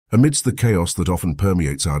Amidst the chaos that often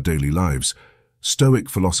permeates our daily lives, Stoic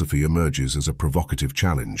philosophy emerges as a provocative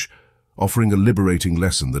challenge, offering a liberating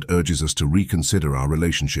lesson that urges us to reconsider our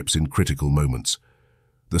relationships in critical moments.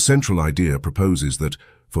 The central idea proposes that,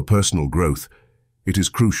 for personal growth, it is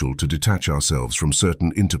crucial to detach ourselves from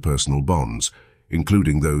certain interpersonal bonds,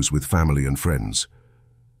 including those with family and friends.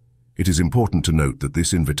 It is important to note that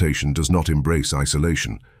this invitation does not embrace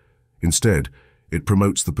isolation. Instead, it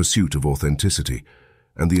promotes the pursuit of authenticity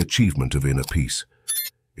and the achievement of inner peace.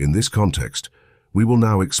 In this context, we will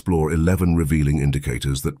now explore 11 revealing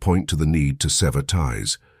indicators that point to the need to sever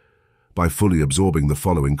ties. By fully absorbing the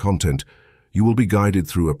following content, you will be guided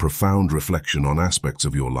through a profound reflection on aspects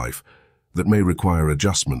of your life that may require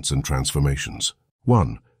adjustments and transformations.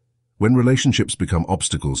 1. When relationships become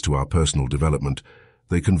obstacles to our personal development,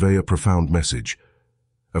 they convey a profound message.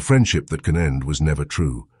 A friendship that can end was never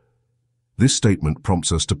true. This statement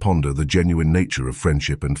prompts us to ponder the genuine nature of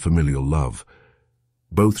friendship and familial love.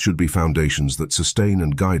 Both should be foundations that sustain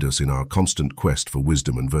and guide us in our constant quest for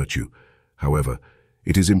wisdom and virtue. However,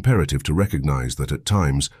 it is imperative to recognize that at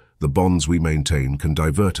times, the bonds we maintain can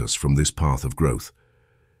divert us from this path of growth.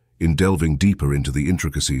 In delving deeper into the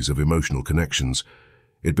intricacies of emotional connections,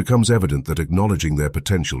 it becomes evident that acknowledging their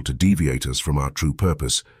potential to deviate us from our true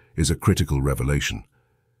purpose is a critical revelation.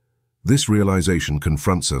 This realization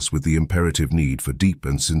confronts us with the imperative need for deep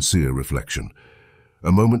and sincere reflection,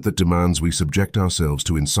 a moment that demands we subject ourselves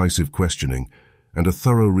to incisive questioning and a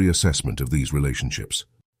thorough reassessment of these relationships.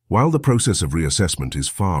 While the process of reassessment is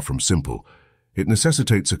far from simple, it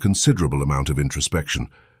necessitates a considerable amount of introspection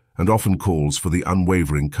and often calls for the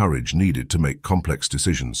unwavering courage needed to make complex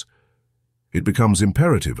decisions. It becomes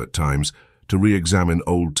imperative at times to re-examine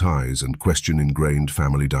old ties and question ingrained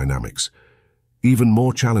family dynamics. Even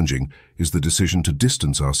more challenging is the decision to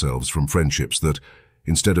distance ourselves from friendships that,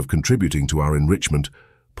 instead of contributing to our enrichment,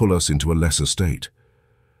 pull us into a lesser state.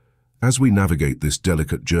 As we navigate this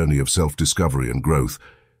delicate journey of self-discovery and growth,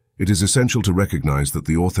 it is essential to recognize that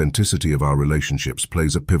the authenticity of our relationships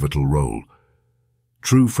plays a pivotal role.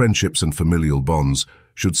 True friendships and familial bonds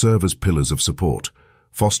should serve as pillars of support,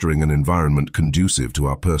 fostering an environment conducive to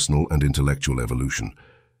our personal and intellectual evolution.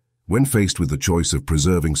 When faced with the choice of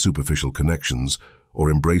preserving superficial connections or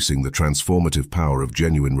embracing the transformative power of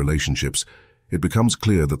genuine relationships, it becomes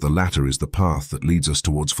clear that the latter is the path that leads us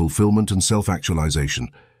towards fulfillment and self-actualization.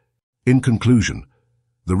 In conclusion,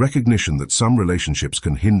 the recognition that some relationships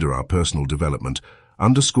can hinder our personal development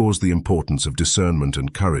underscores the importance of discernment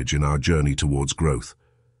and courage in our journey towards growth.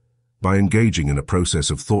 By engaging in a process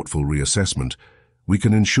of thoughtful reassessment, we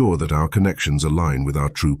can ensure that our connections align with our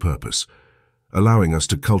true purpose, allowing us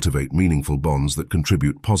to cultivate meaningful bonds that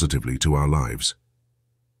contribute positively to our lives.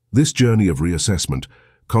 This journey of reassessment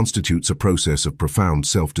constitutes a process of profound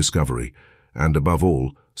self-discovery and, above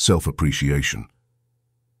all, self-appreciation.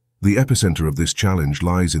 The epicenter of this challenge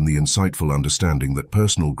lies in the insightful understanding that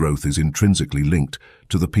personal growth is intrinsically linked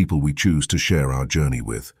to the people we choose to share our journey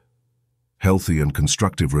with. Healthy and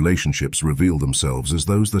constructive relationships reveal themselves as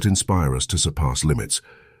those that inspire us to surpass limits,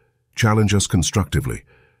 challenge us constructively,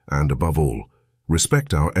 and, above all,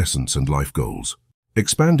 respect our essence and life goals.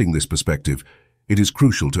 Expanding this perspective, it is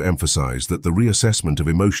crucial to emphasize that the reassessment of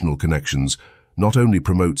emotional connections not only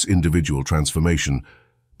promotes individual transformation,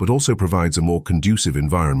 but also provides a more conducive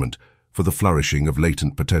environment for the flourishing of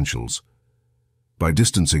latent potentials. By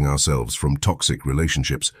distancing ourselves from toxic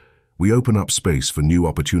relationships, we open up space for new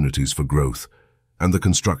opportunities for growth and the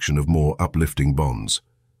construction of more uplifting bonds.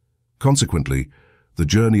 Consequently, the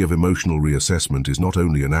journey of emotional reassessment is not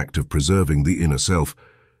only an act of preserving the inner self,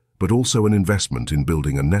 but also an investment in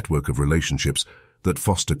building a network of relationships that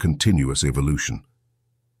foster continuous evolution.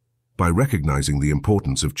 By recognizing the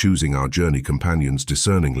importance of choosing our journey companions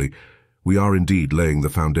discerningly, we are indeed laying the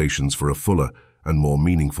foundations for a fuller and more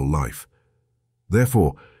meaningful life.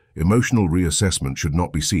 Therefore, emotional reassessment should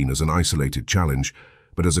not be seen as an isolated challenge,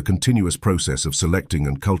 but as a continuous process of selecting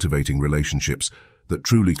and cultivating relationships that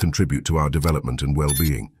truly contribute to our development and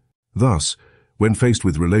well-being. Thus, when faced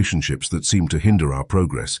with relationships that seem to hinder our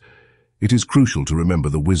progress, it is crucial to remember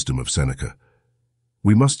the wisdom of Seneca.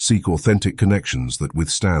 We must seek authentic connections that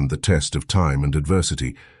withstand the test of time and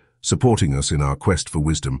adversity, supporting us in our quest for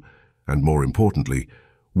wisdom, and more importantly,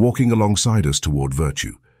 walking alongside us toward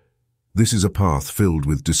virtue. This is a path filled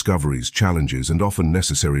with discoveries, challenges, and often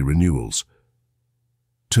necessary renewals.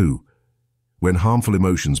 2. When harmful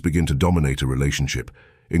emotions begin to dominate a relationship,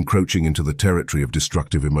 encroaching into the territory of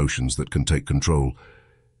destructive emotions that can take control,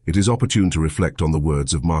 it is opportune to reflect on the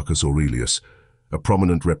words of Marcus Aurelius, a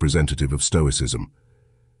prominent representative of Stoicism.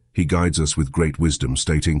 He guides us with great wisdom,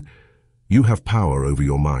 stating, "You have power over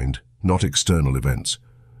your mind, not external events.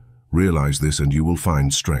 Realize this and you will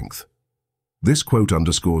find strength. This quote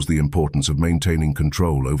underscores the importance of maintaining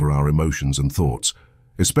control over our emotions and thoughts,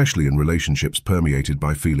 especially in relationships permeated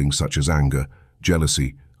by feelings such as anger,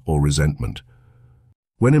 jealousy, or resentment.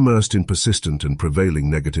 When immersed in persistent and prevailing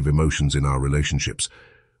negative emotions in our relationships,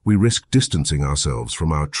 we risk distancing ourselves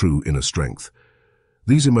from our true inner strength.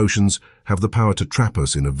 These emotions have the power to trap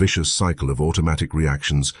us in a vicious cycle of automatic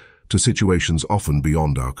reactions to situations often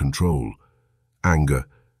beyond our control. Anger,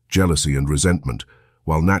 jealousy, and resentment,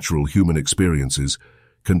 while natural human experiences,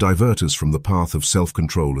 can divert us from the path of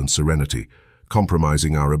self-control and serenity,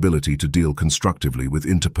 compromising our ability to deal constructively with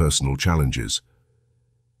interpersonal challenges.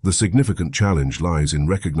 The significant challenge lies in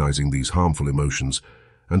recognizing these harmful emotions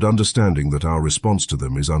and understanding that our response to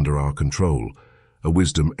them is under our control, a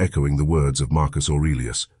wisdom echoing the words of Marcus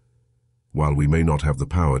Aurelius. While we may not have the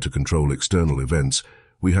power to control external events,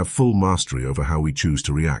 we have full mastery over how we choose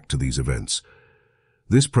to react to these events.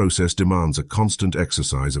 This process demands a constant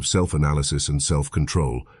exercise of self-analysis and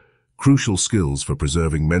self-control, crucial skills for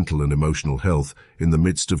preserving mental and emotional health in the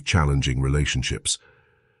midst of challenging relationships.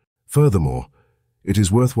 Furthermore, it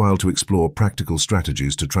is worthwhile to explore practical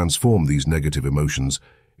strategies to transform these negative emotions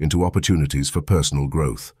into opportunities for personal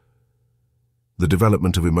growth. The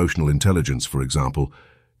development of emotional intelligence, for example,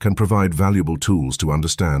 can provide valuable tools to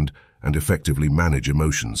understand and effectively manage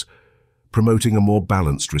emotions, promoting a more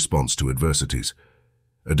balanced response to adversities.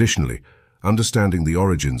 Additionally, understanding the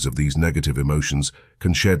origins of these negative emotions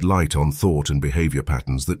can shed light on thought and behavior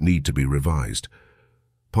patterns that need to be revised.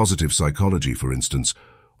 Positive psychology, for instance,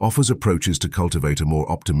 offers approaches to cultivate a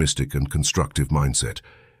more optimistic and constructive mindset,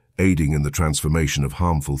 aiding in the transformation of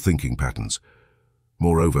harmful thinking patterns.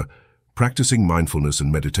 Moreover, practicing mindfulness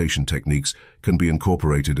and meditation techniques can be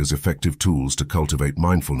incorporated as effective tools to cultivate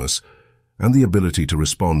mindfulness and the ability to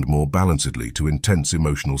respond more balancedly to intense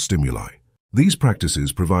emotional stimuli. These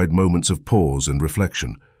practices provide moments of pause and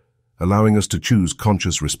reflection, allowing us to choose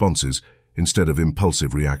conscious responses instead of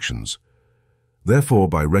impulsive reactions. Therefore,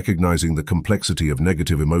 by recognizing the complexity of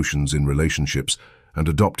negative emotions in relationships and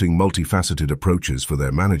adopting multifaceted approaches for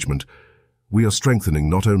their management, we are strengthening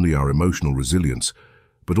not only our emotional resilience,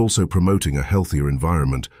 but also promoting a healthier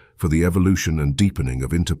environment for the evolution and deepening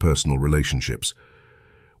of interpersonal relationships.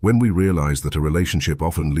 When we realize that a relationship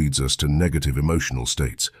often leads us to negative emotional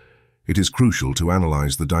states, it is crucial to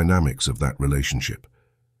analyze the dynamics of that relationship.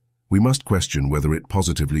 We must question whether it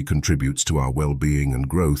positively contributes to our well-being and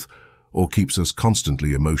growth or keeps us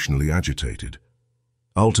constantly emotionally agitated.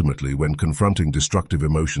 Ultimately, when confronting destructive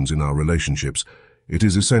emotions in our relationships, it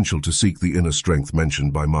is essential to seek the inner strength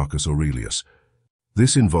mentioned by Marcus Aurelius.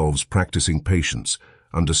 This involves practicing patience,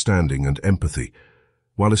 understanding, and empathy,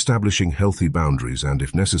 while establishing healthy boundaries and,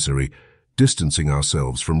 if necessary, distancing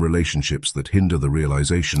ourselves from relationships that hinder the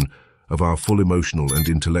realization of our full emotional and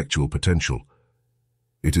intellectual potential.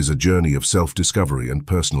 It is a journey of self-discovery and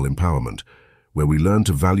personal empowerment, where we learn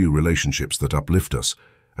to value relationships that uplift us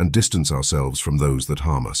and distance ourselves from those that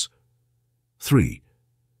harm us. 3.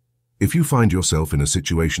 If you find yourself in a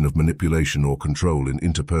situation of manipulation or control in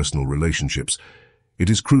interpersonal relationships, it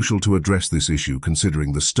is crucial to address this issue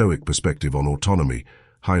considering the Stoic perspective on autonomy,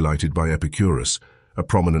 highlighted by Epicurus, a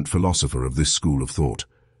prominent philosopher of this school of thought.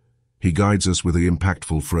 He guides us with the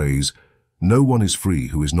impactful phrase, "No one is free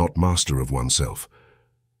who is not master of oneself."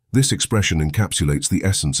 This expression encapsulates the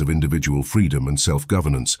essence of individual freedom and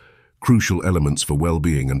self-governance, crucial elements for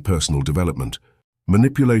well-being and personal development.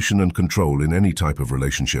 Manipulation and control in any type of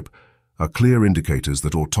relationship are clear indicators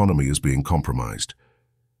that autonomy is being compromised.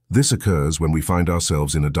 This occurs when we find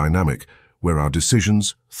ourselves in a dynamic where our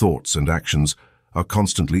decisions, thoughts, and actions are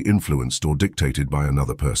constantly influenced or dictated by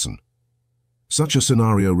another person. Such a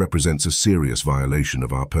scenario represents a serious violation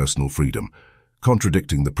of our personal freedom,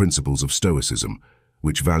 contradicting the principles of Stoicism,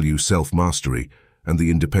 which value self-mastery and the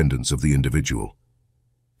independence of the individual.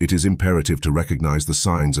 It is imperative to recognize the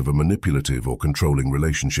signs of a manipulative or controlling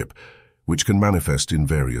relationship, which can manifest in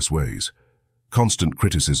various ways. Constant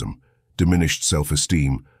criticism, diminished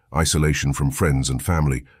self-esteem, isolation from friends and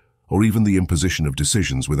family, or even the imposition of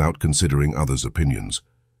decisions without considering others' opinions.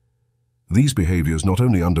 These behaviors not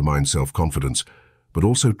only undermine self-confidence, but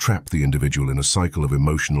also trap the individual in a cycle of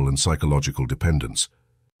emotional and psychological dependence.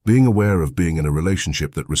 Being aware of being in a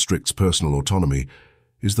relationship that restricts personal autonomy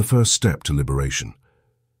is the first step to liberation.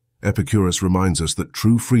 Epicurus reminds us that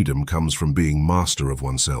true freedom comes from being master of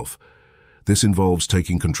oneself. This involves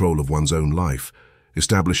taking control of one's own life,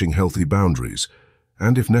 establishing healthy boundaries,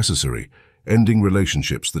 and, if necessary, ending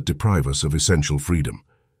relationships that deprive us of essential freedom.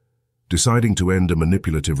 Deciding to end a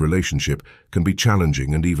manipulative relationship can be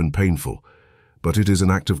challenging and even painful, but it is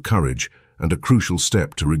an act of courage and a crucial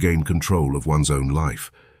step to regain control of one's own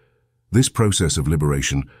life. This process of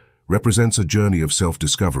liberation represents a journey of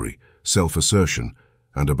self-discovery, self-assertion,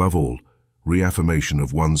 and above all, reaffirmation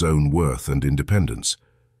of one's own worth and independence.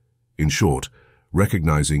 In short,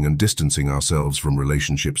 recognizing and distancing ourselves from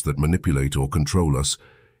relationships that manipulate or control us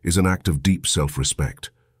is an act of deep self-respect.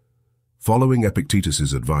 Following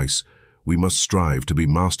Epictetus's advice, we must strive to be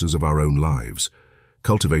masters of our own lives,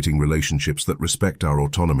 cultivating relationships that respect our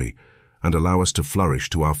autonomy and allow us to flourish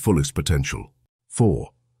to our fullest potential. 4.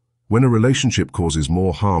 When a relationship causes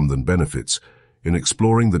more harm than benefits, in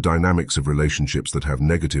exploring the dynamics of relationships that have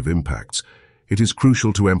negative impacts, it is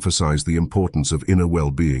crucial to emphasize the importance of inner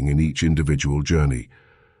well-being in each individual journey.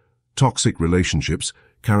 Toxic relationships,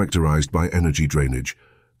 characterized by energy drainage,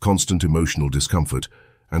 constant emotional discomfort,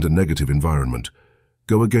 and a negative environment,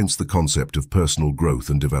 go against the concept of personal growth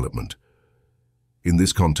and development. In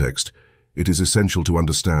this context, it is essential to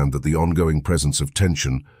understand that the ongoing presence of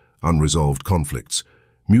tension, unresolved conflicts,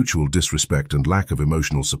 mutual disrespect, and lack of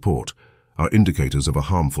emotional support are indicators of a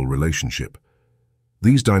harmful relationship.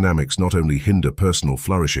 These dynamics not only hinder personal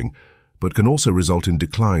flourishing, but can also result in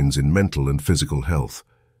declines in mental and physical health.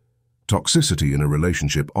 Toxicity in a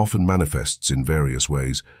relationship often manifests in various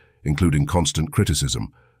ways, including constant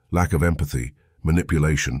criticism, lack of empathy,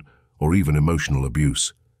 manipulation, or even emotional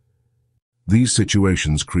abuse. These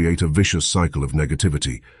situations create a vicious cycle of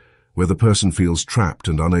negativity, where the person feels trapped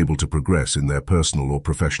and unable to progress in their personal or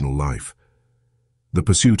professional life. The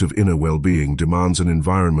pursuit of inner well-being demands an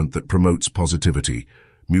environment that promotes positivity,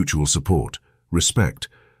 mutual support, respect,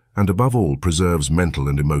 and above all preserves mental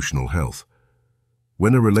and emotional health.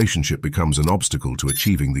 When a relationship becomes an obstacle to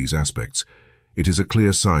achieving these aspects, it is a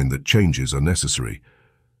clear sign that changes are necessary.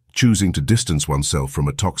 Choosing to distance oneself from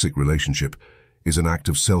a toxic relationship is an act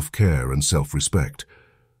of self-care and self-respect.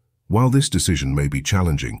 While this decision may be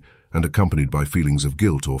challenging and accompanied by feelings of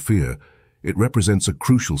guilt or fear, it represents a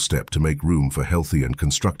crucial step to make room for healthy and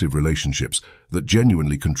constructive relationships that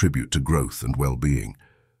genuinely contribute to growth and well-being.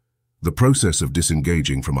 The process of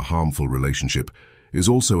disengaging from a harmful relationship is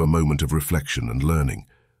also a moment of reflection and learning.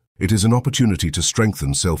 It is an opportunity to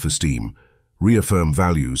strengthen self-esteem, reaffirm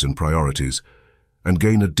values and priorities, and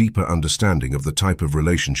gain a deeper understanding of the type of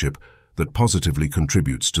relationship that positively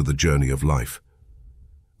contributes to the journey of life.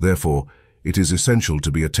 Therefore, it is essential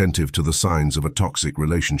to be attentive to the signs of a toxic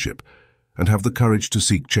relationship and have the courage to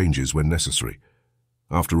seek changes when necessary.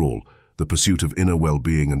 After all, the pursuit of inner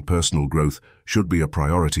well-being and personal growth should be a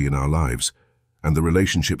priority in our lives, and the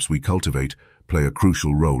relationships we cultivate play a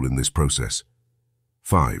crucial role in this process.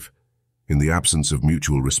 5. In the absence of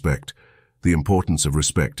mutual respect, the importance of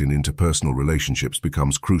respect in interpersonal relationships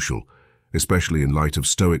becomes crucial, especially in light of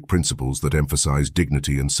Stoic principles that emphasize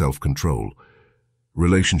dignity and self-control.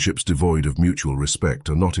 Relationships devoid of mutual respect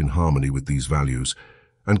are not in harmony with these values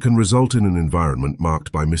and can result in an environment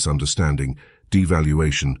marked by misunderstanding,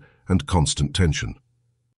 devaluation, and constant tension.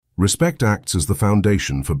 Respect acts as the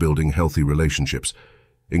foundation for building healthy relationships,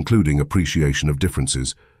 including appreciation of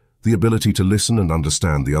differences, the ability to listen and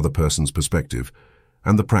understand the other person's perspective,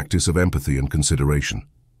 and the practice of empathy and consideration.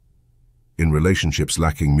 In relationships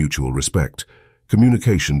lacking mutual respect,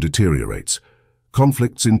 communication deteriorates,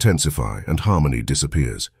 conflicts intensify, and harmony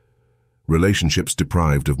disappears. Relationships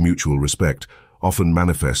deprived of mutual respect often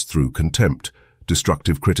manifest through contempt,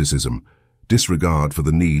 destructive criticism, disregard for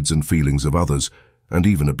the needs and feelings of others, and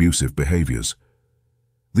even abusive behaviors.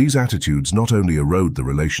 These attitudes not only erode the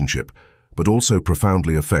relationship, but also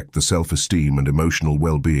profoundly affect the self-esteem and emotional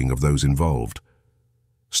well-being of those involved.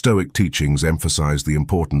 Stoic teachings emphasize the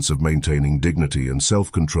importance of maintaining dignity and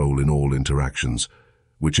self-control in all interactions,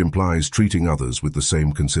 which implies treating others with the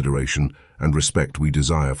same consideration and respect we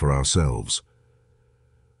desire for ourselves.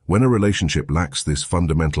 When a relationship lacks this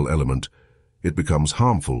fundamental element, it becomes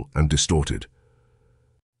harmful and distorted.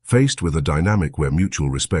 Faced with a dynamic where mutual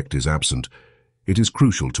respect is absent, it is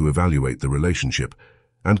crucial to evaluate the relationship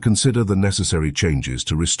and consider the necessary changes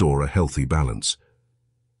to restore a healthy balance.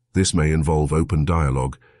 This may involve open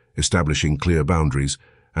dialogue, establishing clear boundaries,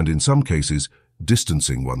 and in some cases,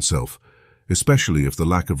 distancing oneself, especially if the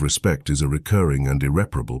lack of respect is a recurring and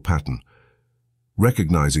irreparable pattern.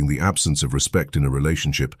 Recognizing the absence of respect in a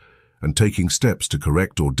relationship and taking steps to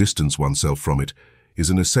correct or distance oneself from it is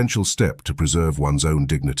an essential step to preserve one's own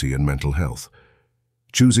dignity and mental health.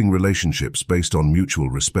 Choosing relationships based on mutual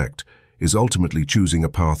respect is ultimately choosing a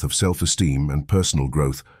path of self-esteem and personal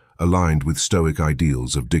growth aligned with Stoic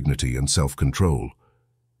ideals of dignity and self-control.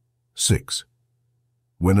 6.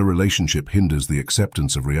 When a relationship hinders the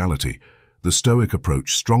acceptance of reality, the Stoic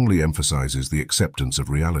approach strongly emphasizes the acceptance of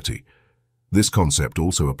reality. This concept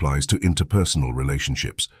also applies to interpersonal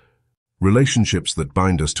relationships. Relationships that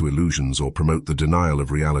bind us to illusions or promote the denial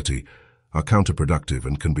of reality are counterproductive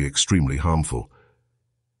and can be extremely harmful.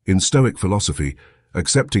 In Stoic philosophy,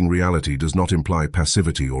 accepting reality does not imply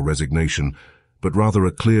passivity or resignation, but rather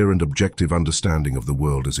a clear and objective understanding of the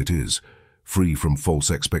world as it is, free from false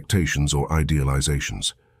expectations or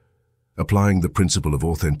idealizations. Applying the principle of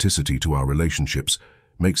authenticity to our relationships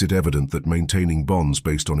makes it evident that maintaining bonds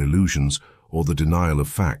based on illusions or the denial of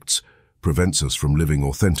facts prevents us from living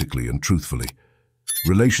authentically and truthfully.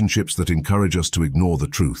 Relationships that encourage us to ignore the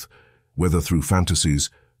truth, whether through fantasies,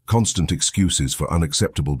 constant excuses for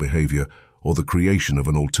unacceptable behavior, or the creation of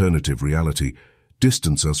an alternative reality,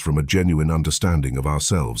 distance us from a genuine understanding of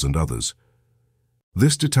ourselves and others.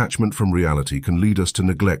 This detachment from reality can lead us to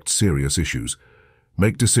neglect serious issues,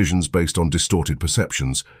 make decisions based on distorted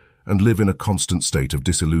perceptions, and live in a constant state of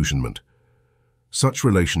disillusionment. Such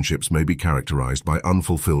relationships may be characterized by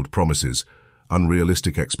unfulfilled promises,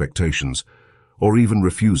 unrealistic expectations, or even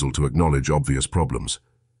refusal to acknowledge obvious problems.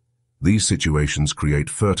 These situations create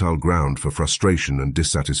fertile ground for frustration and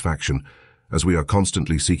dissatisfaction, as we are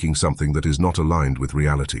constantly seeking something that is not aligned with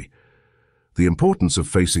reality. The importance of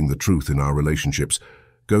facing the truth in our relationships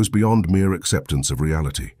goes beyond mere acceptance of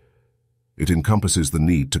reality. It encompasses the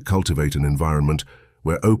need to cultivate an environment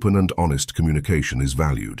where open and honest communication is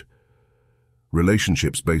valued.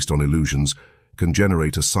 Relationships based on illusions can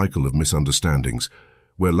generate a cycle of misunderstandings,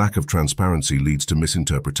 where lack of transparency leads to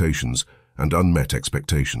misinterpretations and unmet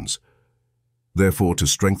expectations. Therefore, to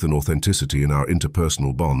strengthen authenticity in our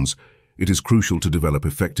interpersonal bonds, it is crucial to develop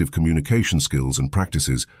effective communication skills and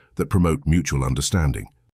practices that promote mutual understanding.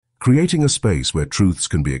 Creating a space where truths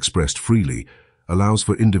can be expressed freely allows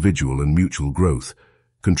for individual and mutual growth,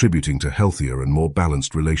 contributing to healthier and more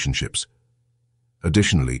balanced relationships.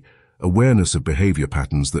 Additionally, awareness of behavior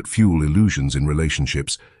patterns that fuel illusions in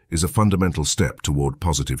relationships is a fundamental step toward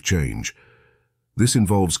positive change. This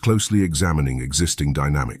involves closely examining existing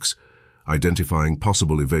dynamics, identifying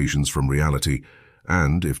possible evasions from reality,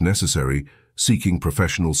 and, if necessary, seeking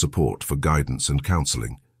professional support for guidance and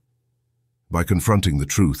counseling. By confronting the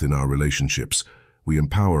truth in our relationships, we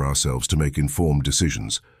empower ourselves to make informed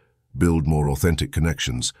decisions, build more authentic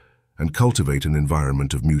connections, and cultivate an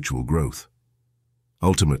environment of mutual growth.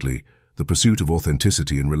 Ultimately, the pursuit of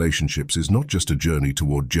authenticity in relationships is not just a journey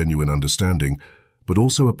toward genuine understanding, but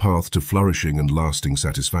also a path to flourishing and lasting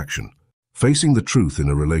satisfaction. Facing the truth in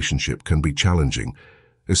a relationship can be challenging,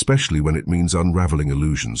 especially when it means unraveling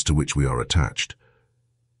illusions to which we are attached.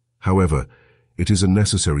 However, it is a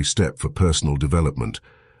necessary step for personal development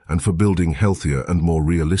and for building healthier and more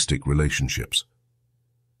realistic relationships.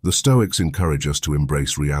 The Stoics encourage us to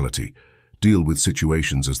embrace reality, deal with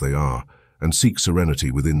situations as they are, and seek serenity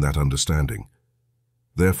within that understanding.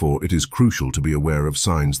 Therefore, it is crucial to be aware of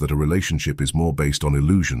signs that a relationship is more based on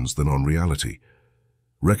illusions than on reality.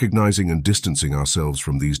 Recognizing and distancing ourselves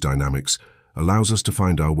from these dynamics allows us to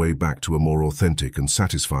find our way back to a more authentic and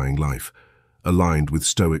satisfying life, aligned with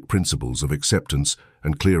Stoic principles of acceptance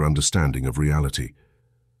and clear understanding of reality.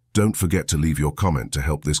 Don't forget to leave your comment to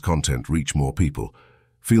help this content reach more people.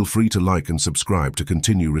 Feel free to like and subscribe to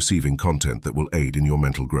continue receiving content that will aid in your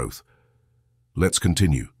mental growth. Let's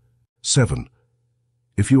continue. 7.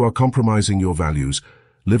 If you are compromising your values,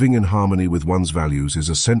 living in harmony with one's values is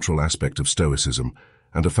a central aspect of Stoicism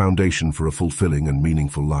and a foundation for a fulfilling and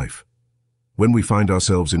meaningful life. When we find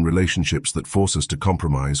ourselves in relationships that force us to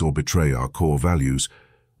compromise or betray our core values,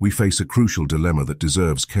 we face a crucial dilemma that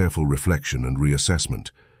deserves careful reflection and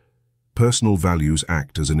reassessment. Personal values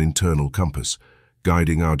act as an internal compass,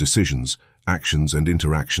 guiding our decisions, actions, and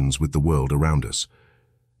interactions with the world around us.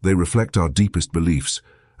 They reflect our deepest beliefs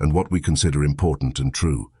and what we consider important and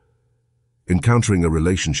true. Encountering a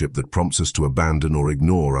relationship that prompts us to abandon or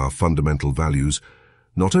ignore our fundamental values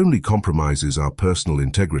not only compromises our personal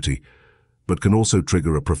integrity, but can also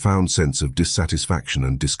trigger a profound sense of dissatisfaction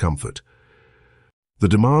and discomfort. The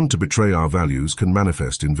demand to betray our values can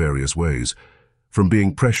manifest in various ways, from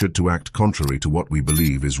being pressured to act contrary to what we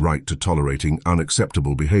believe is right to tolerating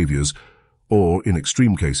unacceptable behaviors, or, in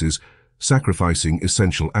extreme cases, sacrificing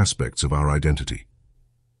essential aspects of our identity.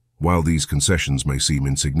 While these concessions may seem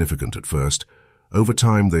insignificant at first, over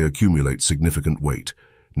time they accumulate significant weight,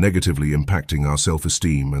 negatively impacting our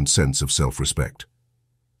self-esteem and sense of self-respect.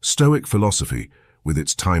 Stoic philosophy, with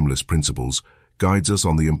its timeless principles, guides us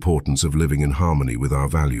on the importance of living in harmony with our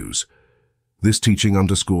values. This teaching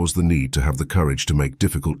underscores the need to have the courage to make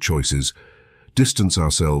difficult choices, distance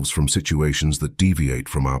ourselves from situations that deviate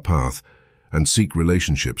from our path, and seek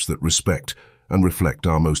relationships that respect and reflect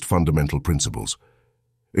our most fundamental principles.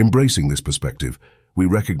 Embracing this perspective, we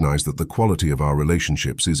recognize that the quality of our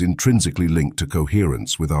relationships is intrinsically linked to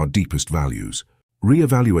coherence with our deepest values.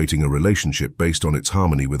 Re-evaluating a relationship based on its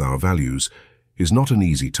harmony with our values is not an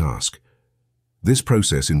easy task. This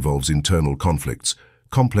process involves internal conflicts,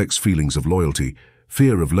 complex feelings of loyalty,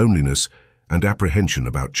 fear of loneliness, and apprehension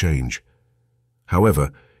about change.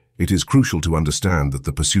 However, it is crucial to understand that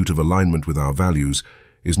the pursuit of alignment with our values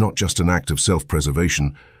is not just an act of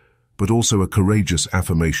self-preservation, but also a courageous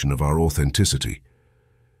affirmation of our authenticity.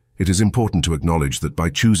 It is important to acknowledge that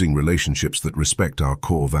by choosing relationships that respect our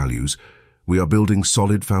core values, we are building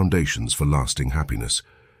solid foundations for lasting happiness.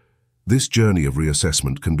 This journey of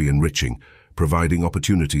reassessment can be enriching, providing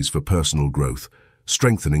opportunities for personal growth,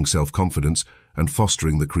 strengthening self-confidence, and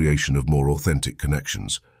fostering the creation of more authentic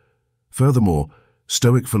connections. Furthermore,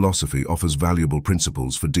 Stoic philosophy offers valuable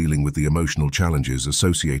principles for dealing with the emotional challenges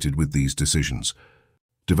associated with these decisions.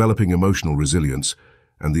 Developing emotional resilience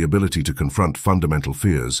and the ability to confront fundamental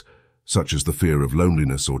fears, such as the fear of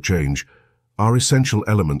loneliness or change, are essential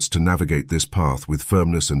elements to navigate this path with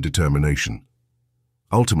firmness and determination.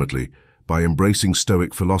 Ultimately, by embracing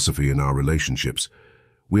Stoic philosophy in our relationships,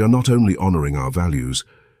 we are not only honoring our values,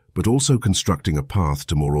 but also constructing a path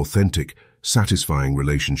to more authentic, satisfying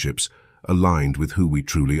relationships aligned with who we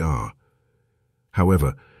truly are.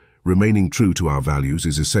 However, remaining true to our values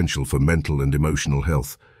is essential for mental and emotional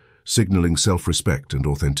health, signaling self-respect and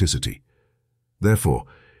authenticity. Therefore,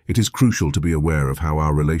 it is crucial to be aware of how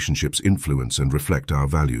our relationships influence and reflect our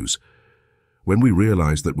values. When we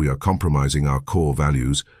realize that we are compromising our core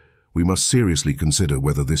values, we must seriously consider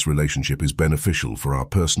whether this relationship is beneficial for our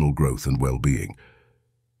personal growth and well-being.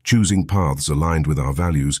 Choosing paths aligned with our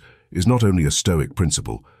values is not only a Stoic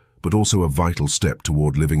principle, but also a vital step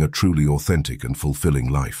toward living a truly authentic and fulfilling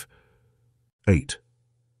life. 8.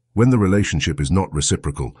 When the relationship is not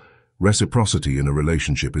reciprocal, reciprocity in a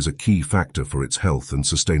relationship is a key factor for its health and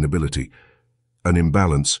sustainability. An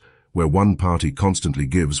imbalance, where one party constantly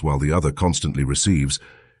gives while the other constantly receives,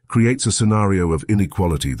 creates a scenario of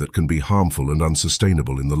inequality that can be harmful and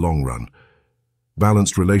unsustainable in the long run.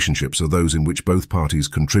 Balanced relationships are those in which both parties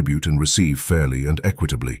contribute and receive fairly and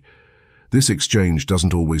equitably. This exchange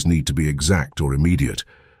doesn't always need to be exact or immediate,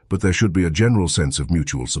 but there should be a general sense of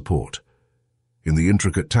mutual support. In the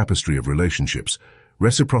intricate tapestry of relationships,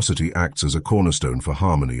 reciprocity acts as a cornerstone for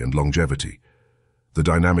harmony and longevity. The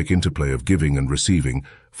dynamic interplay of giving and receiving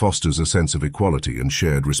fosters a sense of equality and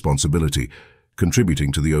shared responsibility,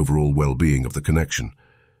 contributing to the overall well-being of the connection.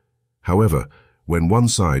 However, when one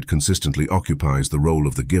side consistently occupies the role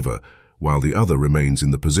of the giver, while the other remains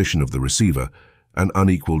in the position of the receiver, an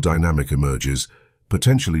unequal dynamic emerges,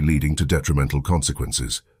 potentially leading to detrimental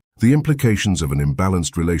consequences. The implications of an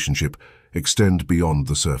imbalanced relationship extend beyond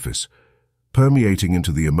the surface, permeating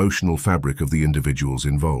into the emotional fabric of the individuals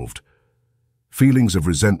involved. Feelings of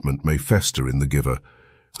resentment may fester in the giver,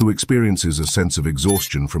 who experiences a sense of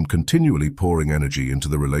exhaustion from continually pouring energy into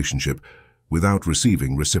the relationship without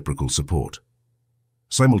receiving reciprocal support.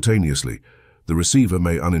 Simultaneously, the receiver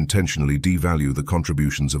may unintentionally devalue the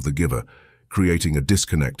contributions of the giver, creating a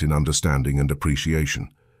disconnect in understanding and appreciation.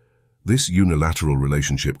 This unilateral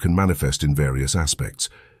relationship can manifest in various aspects,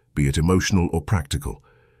 be it emotional or practical.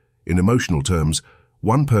 In emotional terms,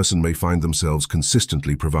 one person may find themselves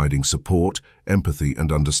consistently providing support, empathy,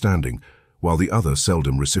 and understanding, while the other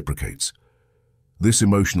seldom reciprocates. This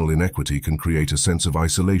emotional inequity can create a sense of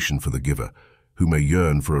isolation for the giver, who may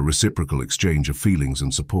yearn for a reciprocal exchange of feelings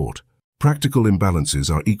and support. Practical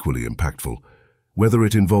imbalances are equally impactful, whether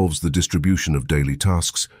it involves the distribution of daily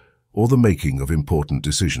tasks or the making of important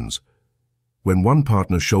decisions. When one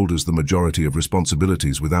partner shoulders the majority of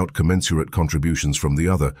responsibilities without commensurate contributions from the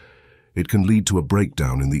other, it can lead to a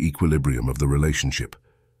breakdown in the equilibrium of the relationship.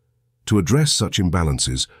 To address such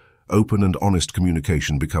imbalances, open and honest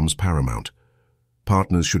communication becomes paramount.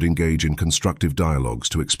 Partners should engage in constructive dialogues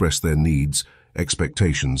to express their needs,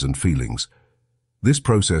 expectations, and feelings. This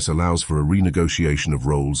process allows for a renegotiation of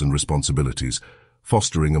roles and responsibilities,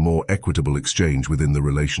 fostering a more equitable exchange within the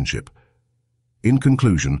relationship. In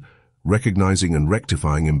conclusion, recognizing and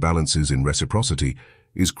rectifying imbalances in reciprocity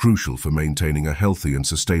is crucial for maintaining a healthy and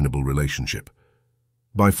sustainable relationship.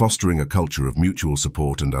 By fostering a culture of mutual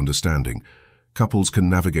support and understanding, couples can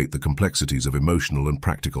navigate the complexities of emotional and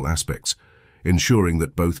practical aspects, ensuring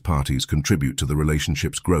that both parties contribute to the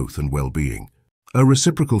relationship's growth and well-being. A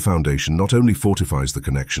reciprocal foundation not only fortifies the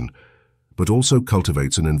connection, but also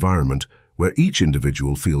cultivates an environment where each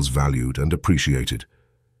individual feels valued and appreciated.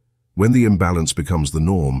 When the imbalance becomes the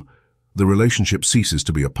norm, the relationship ceases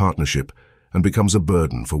to be a partnership and becomes a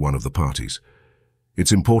burden for one of the parties.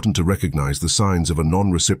 It's important to recognize the signs of a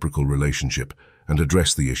non-reciprocal relationship and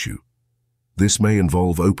address the issue. This may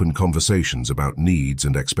involve open conversations about needs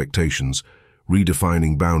and expectations,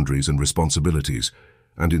 redefining boundaries and responsibilities,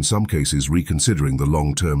 and in some cases reconsidering the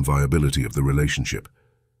long-term viability of the relationship.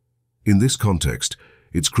 In this context,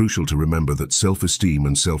 it's crucial to remember that self-esteem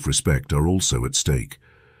and self-respect are also at stake.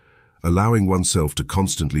 Allowing oneself to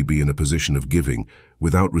constantly be in a position of giving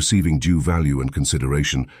without receiving due value and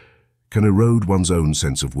consideration can erode one's own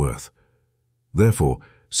sense of worth. Therefore,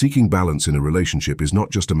 seeking balance in a relationship is not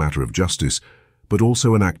just a matter of justice, but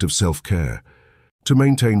also an act of self-care. To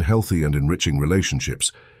maintain healthy and enriching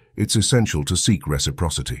relationships, it's essential to seek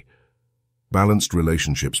reciprocity. Balanced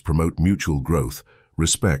relationships promote mutual growth,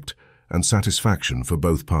 respect, and satisfaction for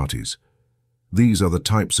both parties. These are the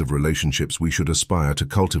types of relationships we should aspire to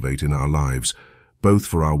cultivate in our lives, both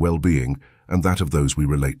for our well-being and that of those we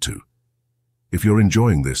relate to. If you're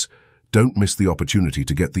enjoying this, don't miss the opportunity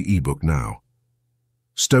to get the ebook now.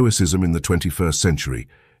 Stoicism in the 21st Century,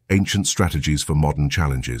 Ancient Strategies for Modern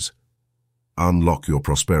Challenges. Unlock your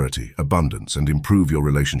prosperity, abundance, and improve your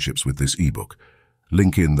relationships with this ebook.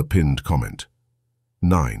 Link in the pinned comment.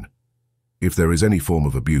 9. If there is any form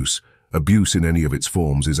of abuse, abuse in any of its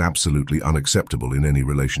forms is absolutely unacceptable in any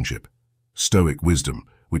relationship. Stoic wisdom,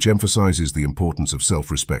 which emphasizes the importance of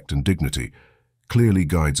self-respect and dignity, clearly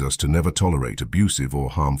guides us to never tolerate abusive or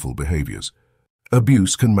harmful behaviors.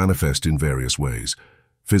 Abuse can manifest in various ways: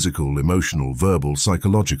 physical, emotional, verbal,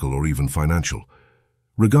 psychological, or even financial.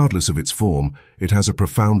 Regardless of its form, it has a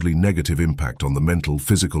profoundly negative impact on the mental,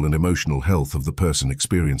 physical, and emotional health of the person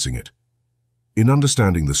experiencing it. In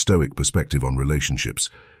understanding the Stoic perspective on relationships,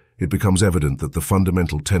 it becomes evident that the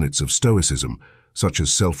fundamental tenets of Stoicism, such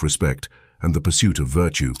as self-respect and the pursuit of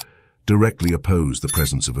virtue, directly oppose the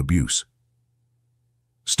presence of abuse.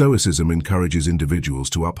 Stoicism encourages individuals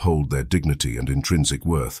to uphold their dignity and intrinsic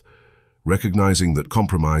worth, recognizing that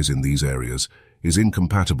compromise in these areas is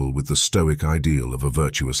incompatible with the Stoic ideal of a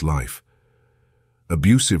virtuous life.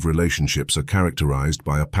 Abusive relationships are characterized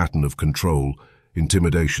by a pattern of control,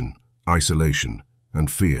 intimidation, isolation, and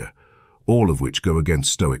fear, all of which go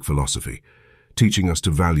against Stoic philosophy, teaching us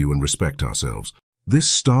to value and respect ourselves. This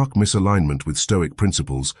stark misalignment with Stoic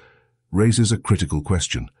principles raises a critical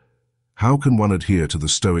question. How can one adhere to the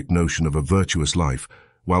Stoic notion of a virtuous life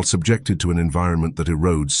while subjected to an environment that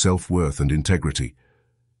erodes self-worth and integrity?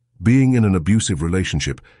 Being in an abusive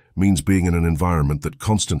relationship means being in an environment that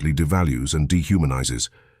constantly devalues and dehumanizes,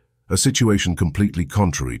 a situation completely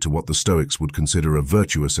contrary to what the Stoics would consider a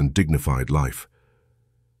virtuous and dignified life.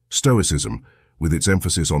 Stoicism, with its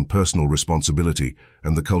emphasis on personal responsibility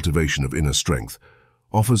and the cultivation of inner strength,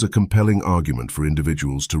 offers a compelling argument for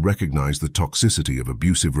individuals to recognize the toxicity of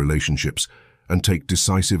abusive relationships and take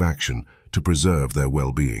decisive action to preserve their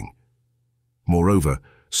well-being. Moreover,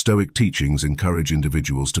 Stoic teachings encourage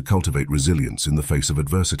individuals to cultivate resilience in the face of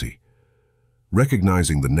adversity.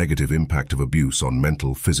 Recognizing the negative impact of abuse on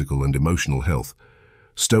mental, physical, and emotional health,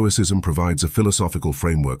 Stoicism provides a philosophical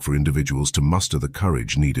framework for individuals to muster the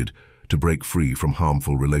courage needed to break free from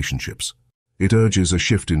harmful relationships. It urges a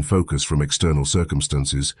shift in focus from external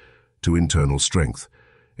circumstances to internal strength,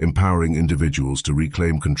 empowering individuals to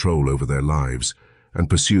reclaim control over their lives and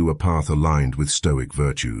pursue a path aligned with Stoic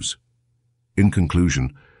virtues. In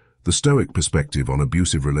conclusion, the Stoic perspective on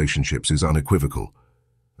abusive relationships is unequivocal.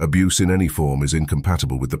 Abuse in any form is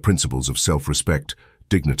incompatible with the principles of self-respect,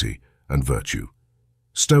 dignity, and virtue.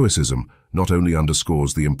 Stoicism not only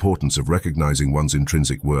underscores the importance of recognizing one's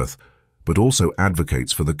intrinsic worth, but also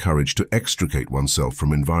advocates for the courage to extricate oneself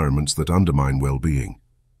from environments that undermine well-being.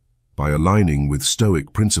 By aligning with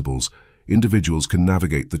Stoic principles, individuals can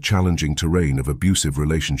navigate the challenging terrain of abusive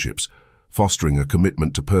relationships, fostering a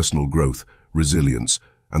commitment to personal growth, resilience,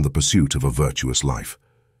 and the pursuit of a virtuous life.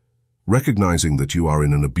 Recognizing that you are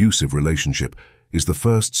in an abusive relationship is the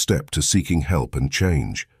first step to seeking help and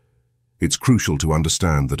change. It's crucial to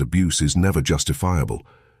understand that abuse is never justifiable,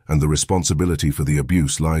 and the responsibility for the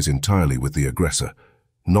abuse lies entirely with the aggressor,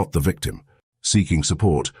 not the victim. Seeking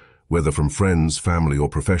support, whether from friends, family, or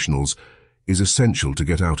professionals, is essential to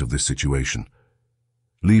get out of this situation.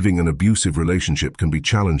 Leaving an abusive relationship can be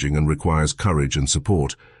challenging and requires courage and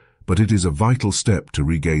support, but it is a vital step to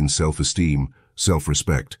regain self-esteem,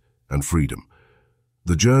 self-respect, and freedom.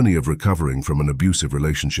 The journey of recovering from an abusive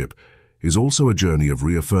relationship is also a journey of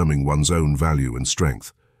reaffirming one's own value and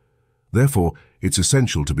strength. Therefore, it's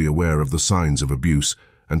essential to be aware of the signs of abuse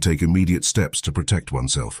and take immediate steps to protect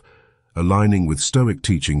oneself, aligning with Stoic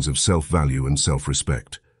teachings of self-value and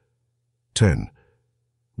self-respect. 10.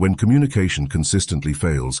 When communication consistently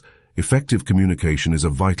fails, effective communication is a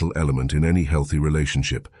vital element in any healthy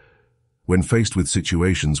relationship. When faced with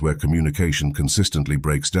situations where communication consistently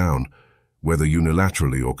breaks down, whether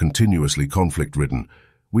unilaterally or continuously conflict-ridden,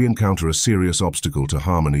 we encounter a serious obstacle to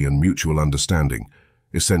harmony and mutual understanding,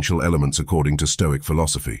 essential elements according to Stoic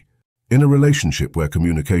philosophy. In a relationship where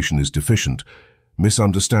communication is deficient,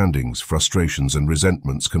 misunderstandings, frustrations, and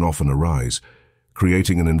resentments can often arise,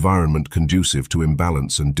 creating an environment conducive to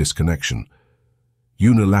imbalance and disconnection.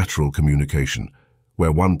 Unilateral communication,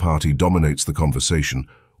 where one party dominates the conversation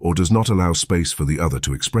or does not allow space for the other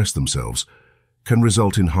to express themselves, can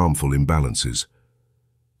result in harmful imbalances.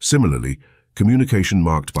 Similarly, communication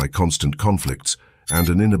marked by constant conflicts and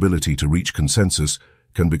an inability to reach consensus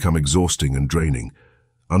can become exhausting and draining,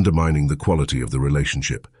 undermining the quality of the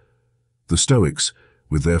relationship. The Stoics,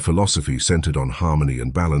 with their philosophy centered on harmony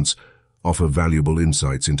and balance, offer valuable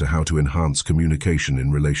insights into how to enhance communication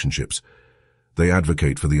in relationships. They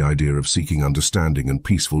advocate for the idea of seeking understanding and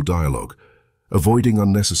peaceful dialogue, avoiding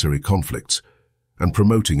unnecessary conflicts, and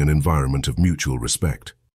promoting an environment of mutual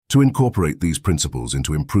respect. To incorporate these principles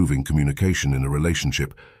into improving communication in a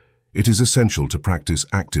relationship, it is essential to practice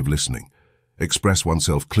active listening, express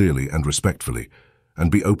oneself clearly and respectfully,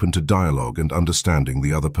 and be open to dialogue and understanding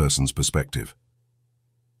the other person's perspective.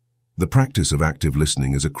 The practice of active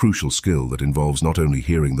listening is a crucial skill that involves not only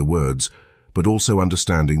hearing the words, but also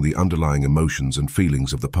understanding the underlying emotions and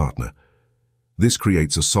feelings of the partner. This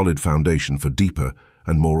creates a solid foundation for deeper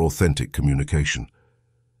and more authentic communication.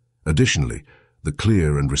 Additionally, the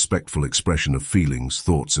clear and respectful expression of feelings,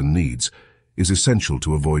 thoughts, and needs is essential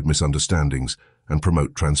to avoid misunderstandings and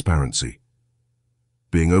promote transparency.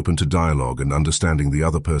 Being open to dialogue and understanding the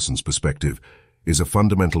other person's perspective is a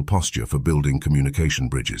fundamental posture for building communication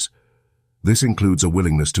bridges. This includes a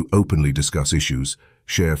willingness to openly discuss issues,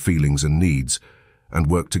 share feelings and needs, and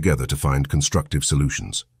work together to find constructive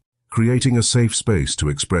solutions. Creating a safe space to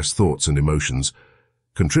express thoughts and emotions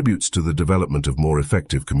contributes to the development of more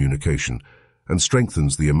effective communication and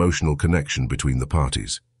strengthens the emotional connection between the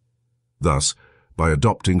parties. Thus, by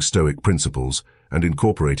adopting Stoic principles and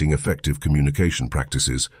incorporating effective communication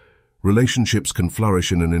practices, relationships can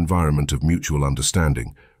flourish in an environment of mutual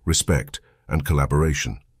understanding, respect, and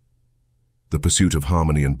collaboration. The pursuit of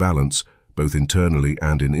harmony and balance, both internally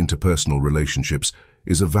and in interpersonal relationships,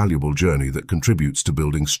 is a valuable journey that contributes to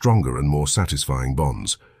building stronger and more satisfying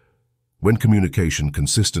bonds. When communication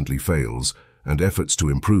consistently fails and efforts to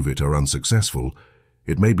improve it are unsuccessful,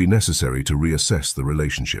 it may be necessary to reassess the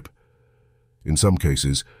relationship. In some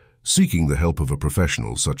cases, seeking the help of a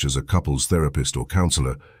professional such as a couples therapist or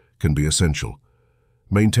counselor can be essential.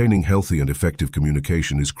 Maintaining healthy and effective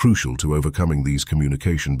communication is crucial to overcoming these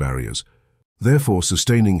communication barriers. Therefore,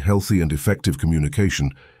 sustaining healthy and effective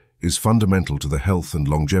communication is fundamental to the health and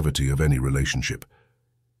longevity of any relationship.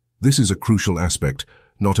 This is a crucial aspect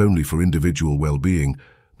not only for individual well-being,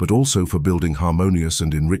 but also for building harmonious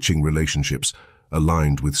and enriching relationships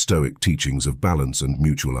aligned with Stoic teachings of balance and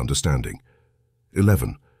mutual understanding.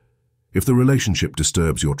 11. If the relationship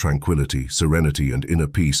disturbs your tranquility, serenity, and inner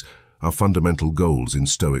peace are fundamental goals in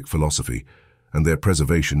Stoic philosophy, and their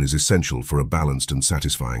preservation is essential for a balanced and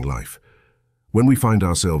satisfying life. When we find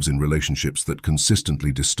ourselves in relationships that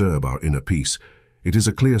consistently disturb our inner peace, it is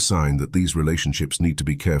a clear sign that these relationships need to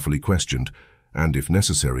be carefully questioned and, if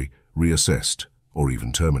necessary, reassessed or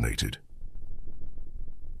even terminated.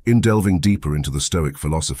 In delving deeper into the Stoic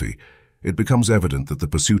philosophy, it becomes evident that the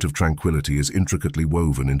pursuit of tranquility is intricately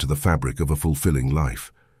woven into the fabric of a fulfilling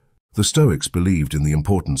life. The Stoics believed in the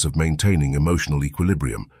importance of maintaining emotional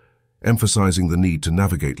equilibrium, emphasizing the need to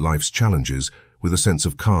navigate life's challenges with a sense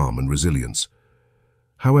of calm and resilience.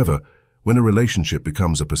 However, when a relationship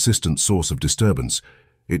becomes a persistent source of disturbance,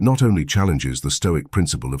 it not only challenges the Stoic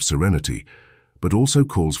principle of serenity, but also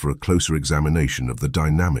calls for a closer examination of the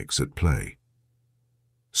dynamics at play.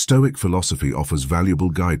 Stoic philosophy offers valuable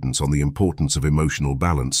guidance on the importance of emotional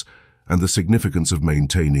balance and the significance of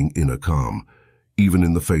maintaining inner calm, even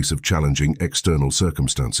in the face of challenging external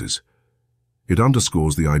circumstances. It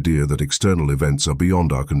underscores the idea that external events are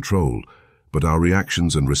beyond our control, but our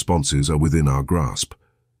reactions and responses are within our grasp.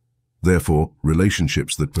 Therefore,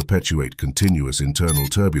 relationships that perpetuate continuous internal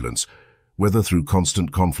turbulence, whether through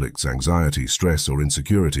constant conflicts, anxiety, stress, or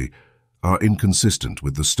insecurity, are inconsistent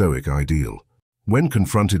with the Stoic ideal. When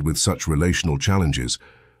confronted with such relational challenges,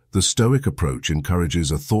 the Stoic approach encourages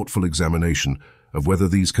a thoughtful examination of whether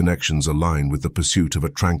these connections align with the pursuit of a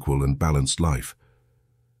tranquil and balanced life.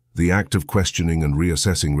 The act of questioning and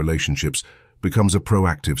reassessing relationships becomes a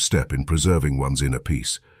proactive step in preserving one's inner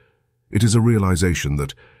peace. It is a realization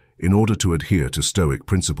that, in order to adhere to Stoic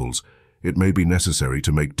principles, it may be necessary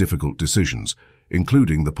to make difficult decisions,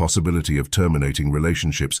 including the possibility of terminating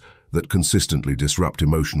relationships that consistently disrupt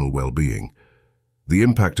emotional well-being. The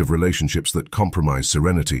impact of relationships that compromise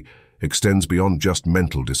serenity extends beyond just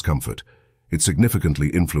mental discomfort. It significantly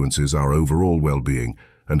influences our overall well-being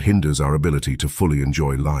and hinders our ability to fully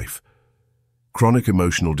enjoy life. Chronic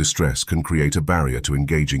emotional distress can create a barrier to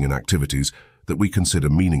engaging in activities that we consider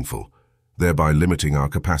meaningful, thereby limiting our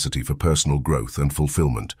capacity for personal growth and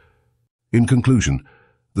fulfillment. In conclusion,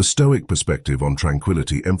 the Stoic perspective on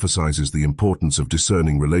tranquility emphasizes the importance of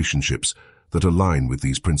discerning relationships that align with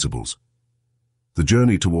these principles. The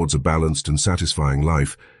journey towards a balanced and satisfying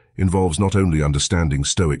life involves not only understanding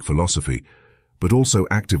Stoic philosophy, but also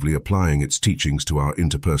actively applying its teachings to our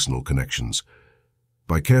interpersonal connections.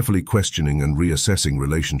 By carefully questioning and reassessing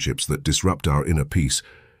relationships that disrupt our inner peace,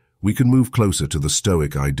 we can move closer to the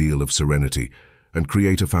Stoic ideal of serenity and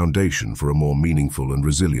create a foundation for a more meaningful and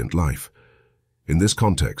resilient life. In this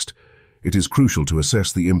context, it is crucial to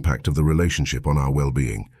assess the impact of the relationship on our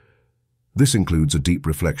well-being. This includes a deep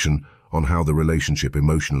reflection on how the relationship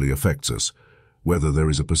emotionally affects us, whether there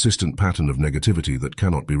is a persistent pattern of negativity that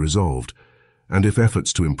cannot be resolved, and if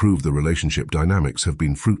efforts to improve the relationship dynamics have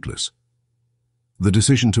been fruitless. The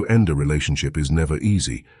decision to end a relationship is never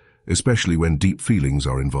easy, especially when deep feelings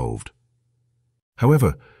are involved.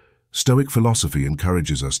 However, Stoic philosophy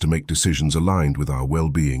encourages us to make decisions aligned with our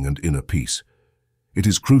well-being and inner peace. It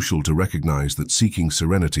is crucial to recognize that seeking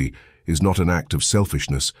serenity is not an act of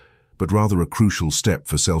selfishness, but rather a crucial step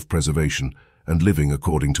for self-preservation and living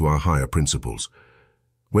according to our higher principles.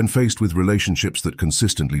 When faced with relationships that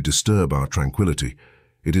consistently disturb our tranquility,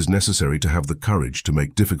 it is necessary to have the courage to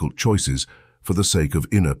make difficult choices for the sake of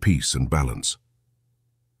inner peace and balance.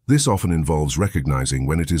 This often involves recognizing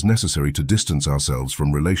when it is necessary to distance ourselves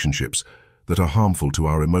from relationships that are harmful to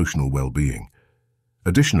our emotional well-being.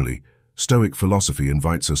 Additionally, Stoic philosophy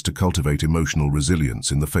invites us to cultivate emotional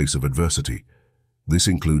resilience in the face of adversity. This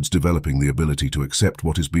includes developing the ability to accept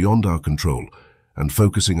what is beyond our control and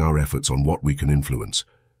focusing our efforts on what we can influence.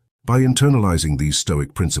 By internalizing these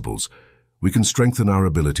Stoic principles, we can strengthen our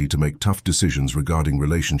ability to make tough decisions regarding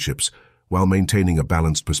relationships while maintaining a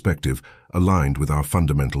balanced perspective aligned with our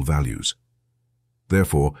fundamental values.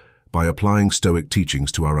 Therefore, by applying Stoic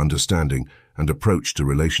teachings to our understanding and approach to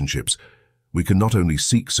relationships, we can not only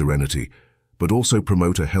seek serenity, but also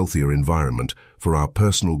promote a healthier environment for our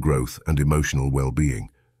personal growth and emotional well-being.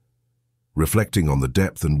 Reflecting on the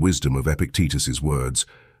depth and wisdom of Epictetus's words,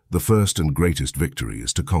 the first and greatest victory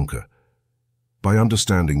is to conquer. By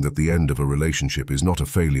understanding that the end of a relationship is not a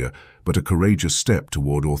failure, but a courageous step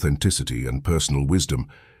toward authenticity and personal wisdom,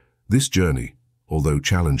 this journey, although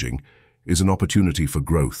challenging, is an opportunity for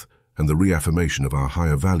growth and the reaffirmation of our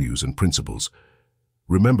higher values and principles.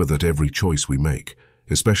 Remember that every choice we make,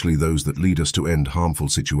 especially those that lead us to end harmful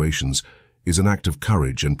situations, is an act of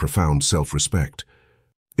courage and profound self-respect.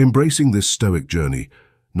 Embracing this Stoic journey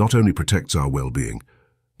not only protects our well-being,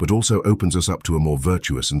 but also opens us up to a more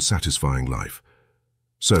virtuous and satisfying life.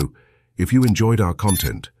 So, if you enjoyed our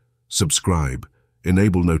content, subscribe,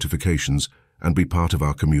 enable notifications, and be part of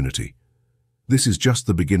our community. This is just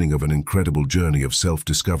the beginning of an incredible journey of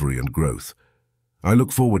self-discovery and growth. I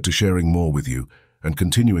look forward to sharing more with you and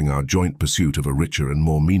continuing our joint pursuit of a richer and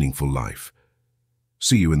more meaningful life.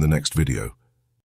 See you in the next video.